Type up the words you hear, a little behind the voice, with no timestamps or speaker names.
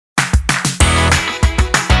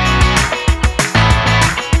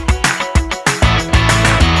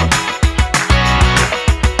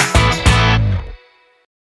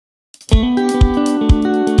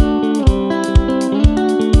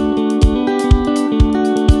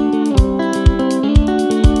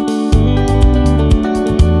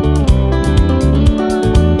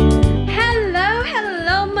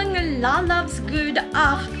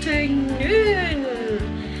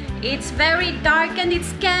very dark and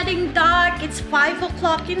it's getting dark. It's 5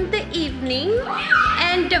 o'clock in the evening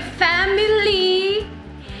and the family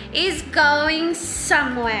is going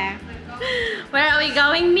somewhere. Where are we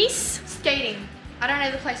going, miss? Skating. I don't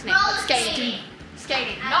know the place name, but skating.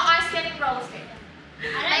 Skating. Not ice skating, roller skating. I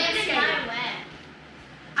don't even know where.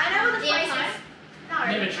 I know the place is. No.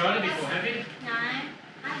 Never tried it before, have you? No,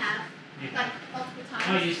 I have. Like multiple times.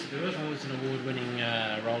 I used to do it. I was an award-winning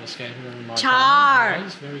roller skater in my Char. time. I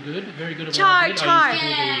was very good at what I Char. did.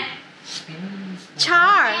 I used to do the spins.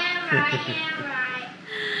 Char. Yeah, right.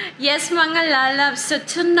 Yes, mga lalabs. So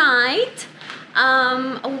tonight,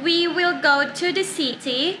 we will go to the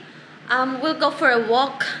city. We'll go for a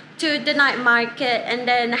walk to the night market and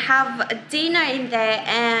then have a dinner in there.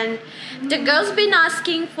 And the girls been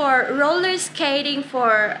asking for roller skating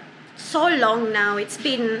for so long now. It's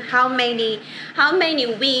been how many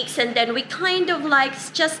weeks, and then we kind of like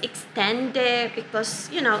just extend it because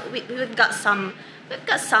you know we've got some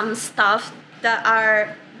stuff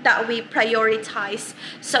that we prioritize.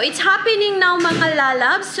 So it's happening now, mga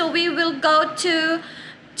lalabs. So we will go to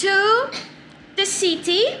the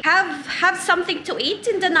city, have something to eat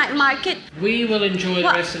in the night market. We will enjoy the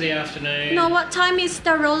rest of the afternoon. No, what time is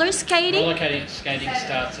the roller skating? Roller skating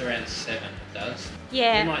starts around 7. It does.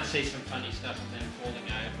 Yeah. You might see some funny stuff of them falling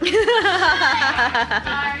over.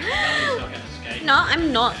 Not going to skate. No,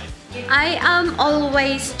 I'm not. I am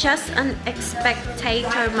always just an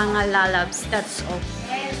spectator, mga lalabs. That's all.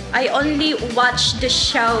 I only watch the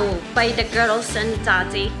show by the girls and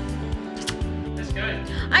daddy. Let's go.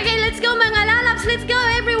 Okay, let's go, mga lalabs. Let's go,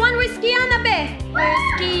 everyone. We're skiana, be. We're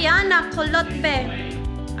skiana, kulot, be.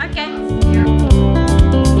 Okay.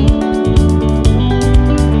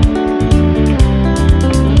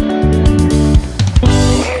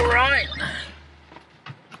 Alright.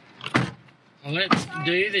 Let's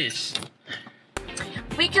do this.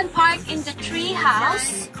 We can park in the tree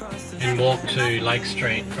house And walk to Lake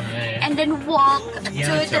Street from there. and then walk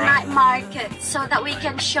Yeah, to the night market so that we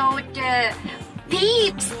can show the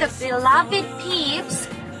peeps, the beloved peeps,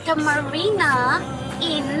 the marina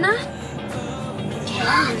in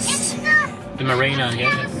Cairns. The marina,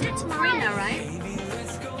 yeah. It's marina, right?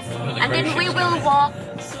 Well, the And then cruise we ship's will there. walk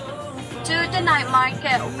to the night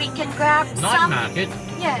market. We can grab Night some. market?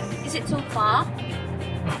 Yeah, is it too far?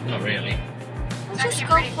 Oh, not really. Let's just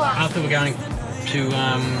go for After we're going to Petio.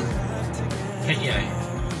 Pet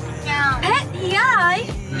Yai.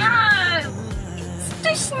 No,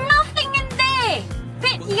 there's nothing in there.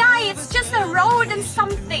 Pet Yai, it's just a road and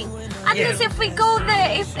something. At Yeah. least if we go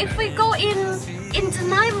there, if we go in the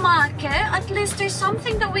night market, at least there's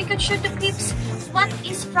something that we could show the peeps. What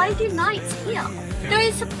is Friday nights here? There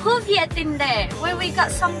is a Puviet in there where we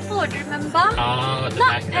got some food. Remember? Oh, at the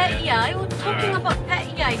Not back Pet there. Yai. We're talking Alright. about Pet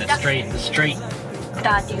Yai. The street.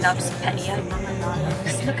 Daddy loves Pet Yai, Mama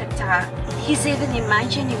loves. Look at that. He's even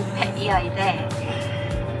imagining Pet Yai there.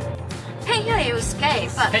 Pet Yai is gay,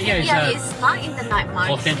 but Pet Pet Yai is, Yai is not in the night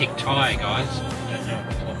market. Authentic Thai, guys. Don't know what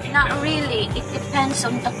we're talking Not about. really. It depends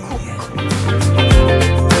on the cook.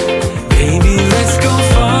 Baby, let's go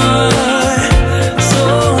far, so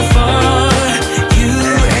far, you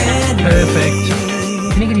and me. Perfect.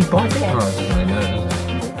 Can you get his bike there? Oh, it doesn't really matter, does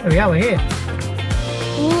it? There we are, we're here.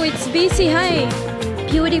 Oh, it's busy, hey.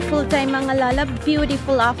 Beautiful day, mga lala.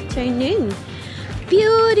 Beautiful afternoon.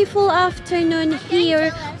 Beautiful afternoon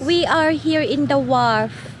here. We are here in the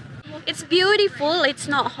wharf. It's beautiful. It's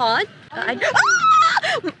not hot. Ah!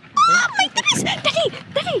 Oh my goodness! Daddy!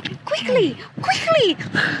 Quickly!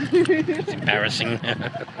 It's embarrassing.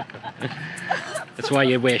 That's why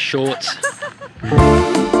you wear shorts.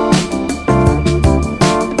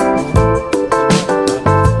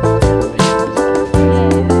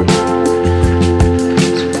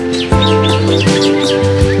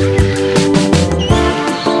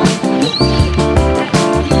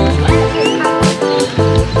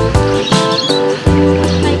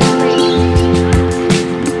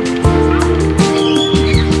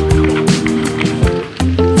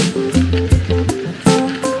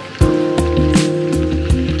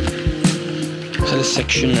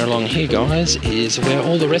 Section along here, guys, is where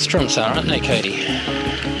all the restaurants are, aren't they, Katie?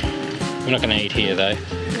 We're not going to eat here though.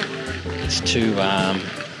 It's too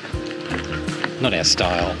not our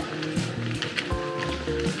style.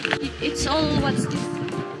 It's all what's this?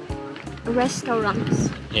 Restaurants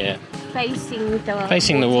Yeah, facing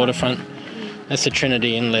the waterfront. That's the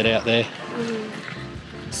Trinity Inlet out there.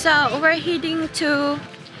 So we're heading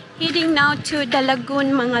now to the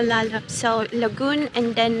lagoon, mga lalap. So lagoon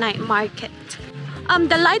and then night market.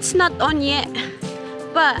 The light's not on yet,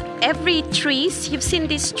 but every trees, you've seen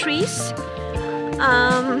these trees?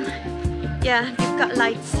 Yeah, they've got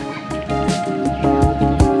lights.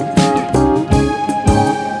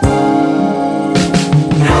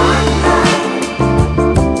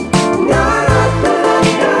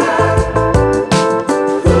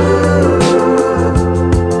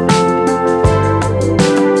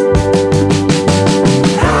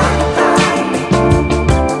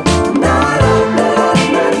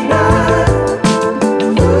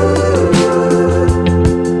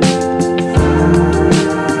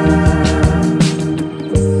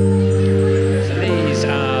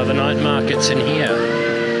 markets in here.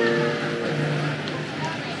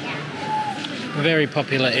 A very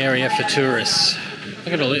popular area for tourists.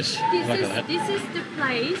 Look at all this. Look at that. This is the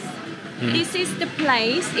place. This is the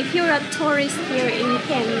place. If you're a tourist here in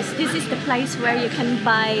Cairns, this is the place where you can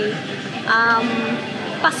buy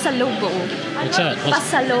pasalubong. What's that?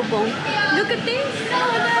 Pasalubong. Look at this.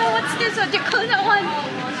 Oh no, what's this? What do you call that one?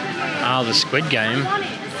 Ah, the Squid Game.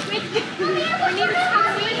 Sweet. I need to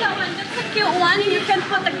see that one. That's a cute one. You can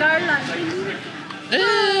put a garland.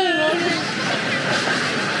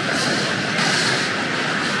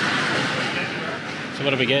 So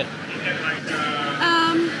what do we get?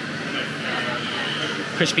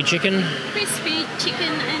 Crispy chicken. Crispy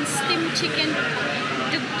chicken and steamed chicken.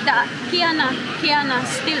 The Kiana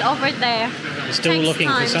still over there. You're still Takes looking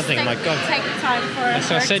for time. something, my God. Take time for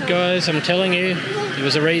As I her said, to guys, I'm telling you, there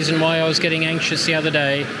was a reason why I was getting anxious the other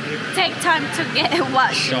day. take time to get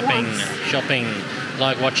what she Shopping, wants. shopping,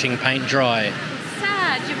 like watching paint dry.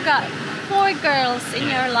 Sad, you've got 4 girls in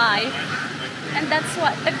your life, and that's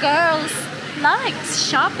what the girls like.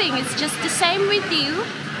 Shopping. It's just the same with you.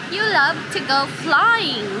 You love to go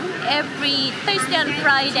flying every Thursday and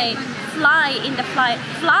Friday. Flying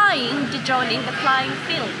the drone in the flying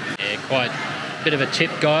field. Yeah, quite a bit of a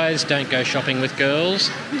tip, guys. Don't go shopping with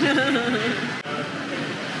girls.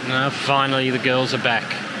 No, finally the girls are back.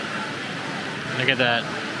 Look at that.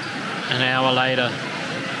 An hour later.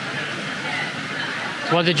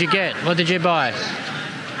 What did you get? What did you buy?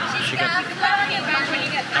 She got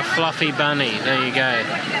a fluffy bunny. There you go.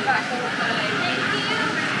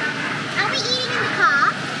 Are we eating in the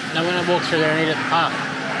car? Now we're going to walk through there and eat at the park.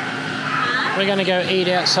 We're going to go eat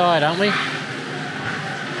outside, aren't we?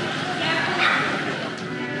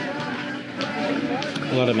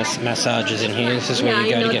 A lot of massages in here. This is where Yeah,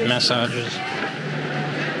 you I go to get noticed. massages.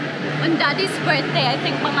 On Daddy's birthday, I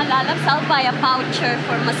think mga lalabs, I'll buy a voucher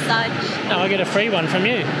for massage. No, I'll get a free one from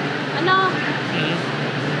you. Ano?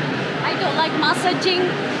 I don't like massaging.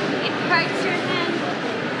 It hurts your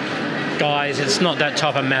hand. Guys, it's not that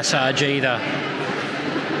type of massage either.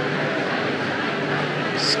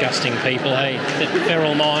 Disgusting people, hey?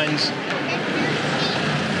 Feral minds.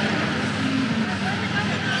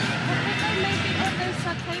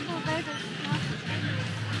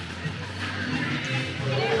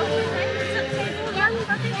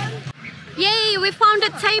 Yay, we found a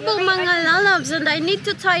table, mga lalabs, and I need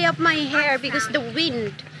to tie up my hair because the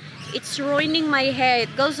wind, it's ruining my hair.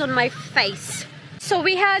 It goes on my face. So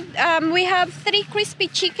we have 3 crispy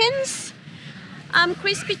chickens.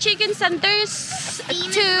 Crispy chickens, and there's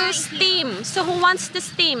 2 steam. So who wants the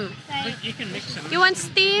steam? You can mix them. You want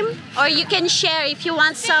steam, or you can share if you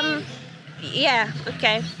want some. Yeah,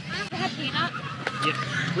 okay.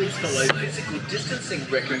 Please follow physical distancing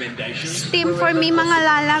recommendations. Steam for me, mga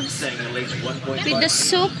lalabs. Saying at least 1.5 With the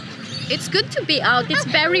soup, it's good to be out. It's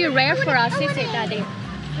very rare for us, is it, Daddy?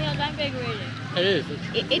 It is.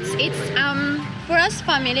 It's for us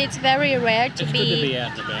family, it's very rare to It's good to be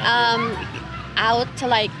out and about. Out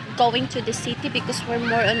like going to the city because we're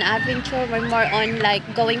more on adventure. We're more on like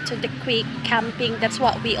going to the creek, camping. That's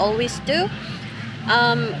what we always do.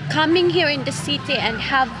 Coming here in the city and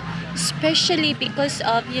have, especially because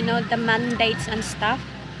of the mandates and stuff.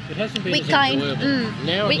 It hasn't been we as kind- enjoyable.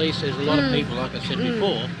 Now we- at least there's a lot of people, like I said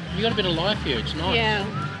before. You got a bit of life here. It's nice. Yeah.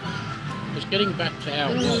 It's getting back to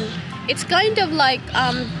how it was. It's kind of like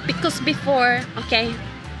because before, okay,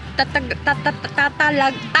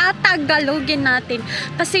 tatagalogin natin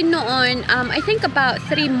kasi noon I think about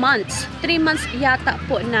 3 months yata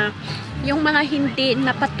po na yung mga hindi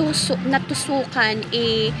natusukan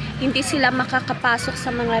hindi sila makakapasok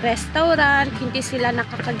sa mga restaurant, hindi sila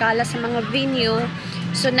nakakagala sa mga venue,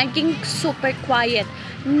 so naging super quiet.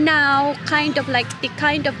 Now kind of like they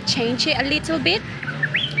kind of change it a little bit.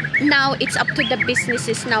 Now it's up to the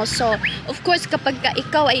businesses now. So of course kapag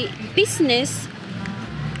ikaw ay business,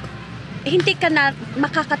 hindi ka na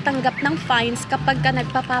makakatanggap ng fines kapag ka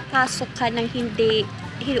nagpapapasok ka ng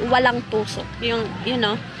walang tusok.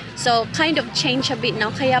 So kind of change a bit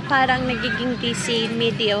now. Kaya parang nagiging busy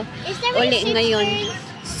medio uli ngayon.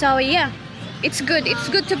 So yeah, it's good. It's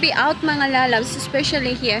good to be out, mga lalabs,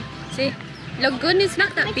 especially here. See, Lagoon is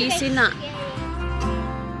not that busy na.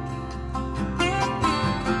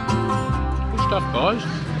 Good stuff, guys.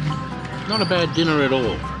 Not a bad dinner at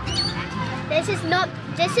all. This is not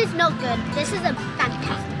good. This is a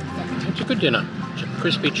fantastic dinner. It's a good dinner.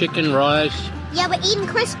 Crispy chicken, rice, Yeah, we're eating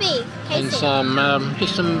crispy. and Taste it. some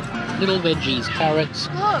just some little veggies, carrots.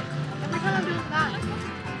 Look, we can't do that.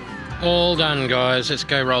 All done, guys. Let's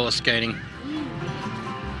go roller skating.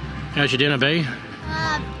 How's your dinner, B?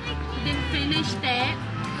 Didn't finish that.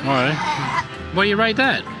 All right. What do you rate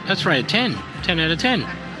that? That's rated 10. 10 out of 10. No,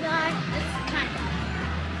 it's 10.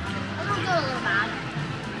 I'm gonna go a little bad.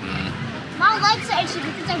 My legs are itchy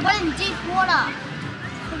because I went in deep water.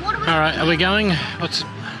 The water was Alright, are we going? Are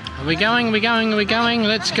we going? Are we going? Are we going?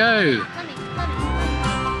 Let's go. Let me.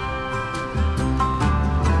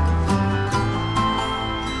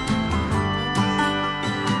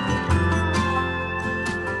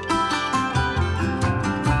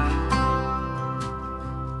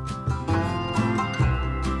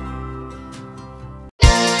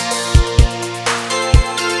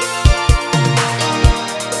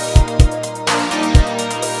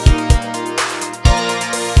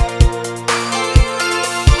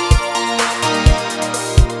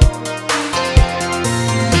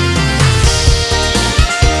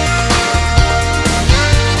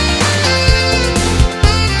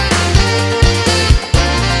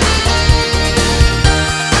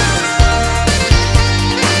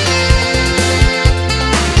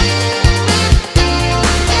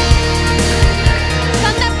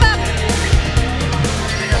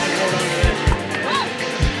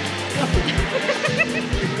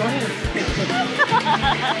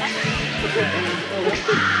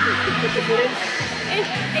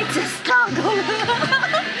 It's a struggle.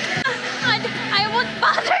 I won't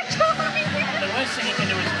bother trying. The worst thing you can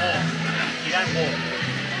do is walk. You don't walk.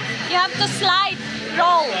 You have to slide,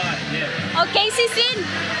 roll. Yeah. Oh, Casey's in.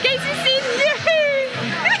 Casey's in. Yay.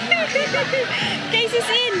 Casey's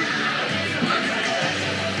in.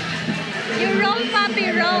 You roll, puppy,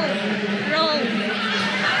 roll. Roll.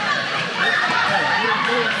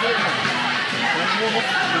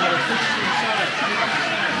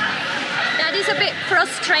 Daddy's a bit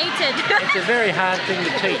frustrated. It's a very hard thing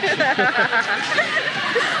to teach.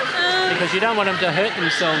 Because you don't want them to hurt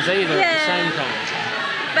themselves either at the same time.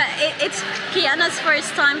 But it's Kiana's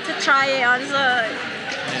first time to try it on, so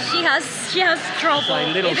she has trouble. So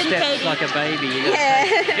little Even steps Katie. like a baby. You gotta Yeah.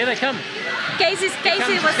 take- Here they come. Casey was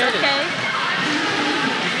together. okay.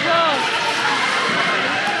 Whoa.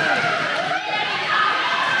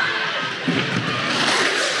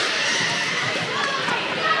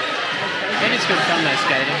 It is good fun though,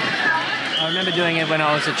 skating. I remember doing it when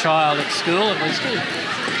I was a child at school. It was good.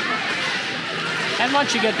 And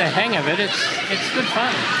once you get the hang of it, it's good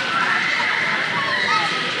fun.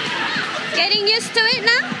 Getting used to it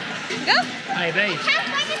now? Go. AB.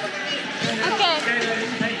 Okay.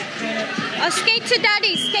 Oh, skate to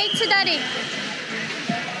daddy. Skate to daddy.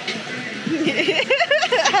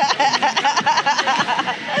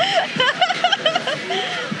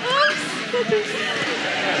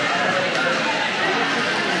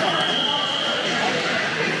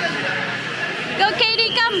 Go,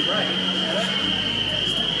 Katie, come.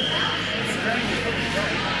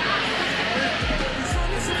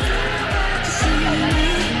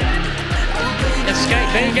 Let's skate.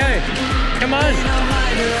 There you go. Come on.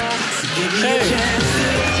 Two.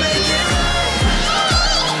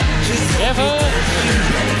 Careful.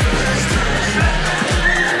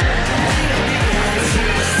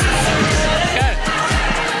 Go.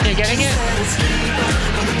 You're getting it?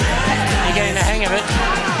 You're getting the hang of it?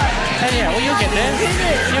 Oh yeah, well you'll get there.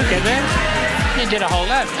 You'll get there. You did a whole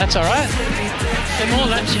lap. That's alright. The more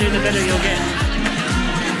laps you do, the better you'll get.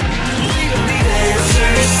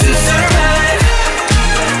 To survive,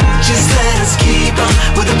 just let us keep on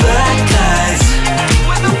with the black guys.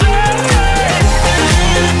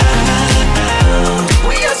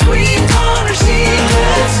 We are sweet on our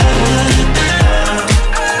secrets.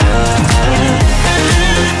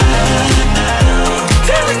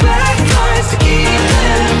 Telling black guys to keep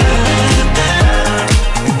them.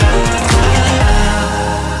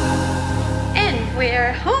 And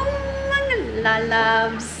we're home, la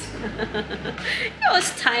loves. It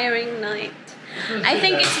was tiring night. I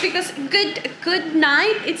think it's because good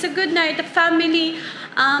night. It's a good night. The family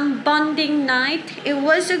bonding night. It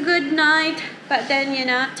was a good night, but then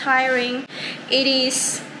tiring. It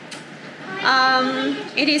is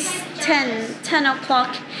 10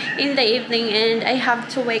 o'clock in the evening, and I have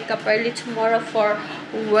to wake up early tomorrow for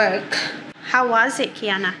work. How was it,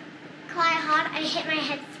 Kiana? Quite hard. I hit my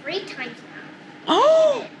head 3 times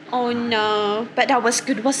now. Oh no! But that was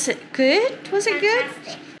good. Was it good? Was it good?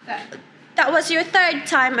 Fantastic. That was your third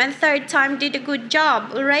time, and third time did a good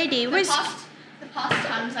job already. The past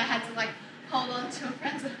times I had to hold on to a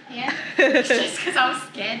friend's hand just because I was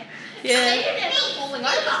scared. Yeah. They ended up falling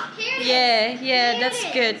over. Yeah, that's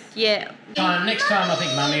good. Yeah. Next time I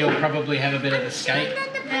think Mummy will probably have a bit of a skate.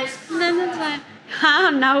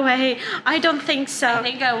 No way. I don't think so. I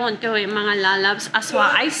think I won't do it, mga lalabs. As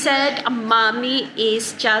what I said, Mommy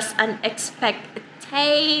is just an spectator.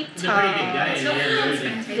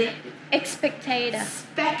 Expectator.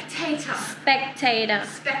 Spectator. Spectator.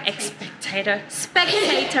 Spectator.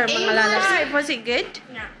 Spectator, mga lalabs. Was it good?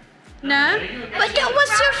 No. No? But that was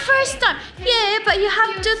your first time. Yeah, but you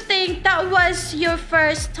have to think that was your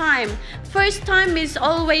first time. First time is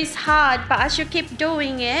always hard, but as you keep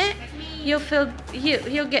doing it, you'll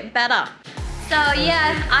get better. So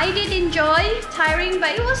yeah, I did enjoy tiring,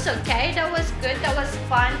 but it was okay. That was good. That was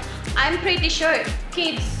fun. I'm pretty sure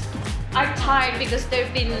kids are tired because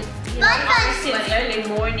they've been up since early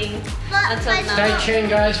morning until now. Stay tuned,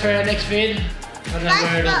 guys, for our next vid. I don't know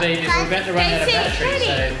where it'll be. We're about to run out of battery,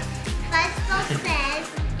 so. Festival says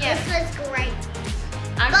this was great.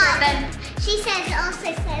 Okay, But then. she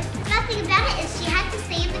also says nothing about it is she had to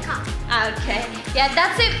stay in the car. Okay. Yeah,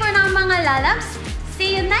 that's it for now, mga lalabs.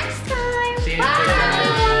 See you next time. See you next time.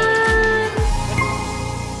 Bye.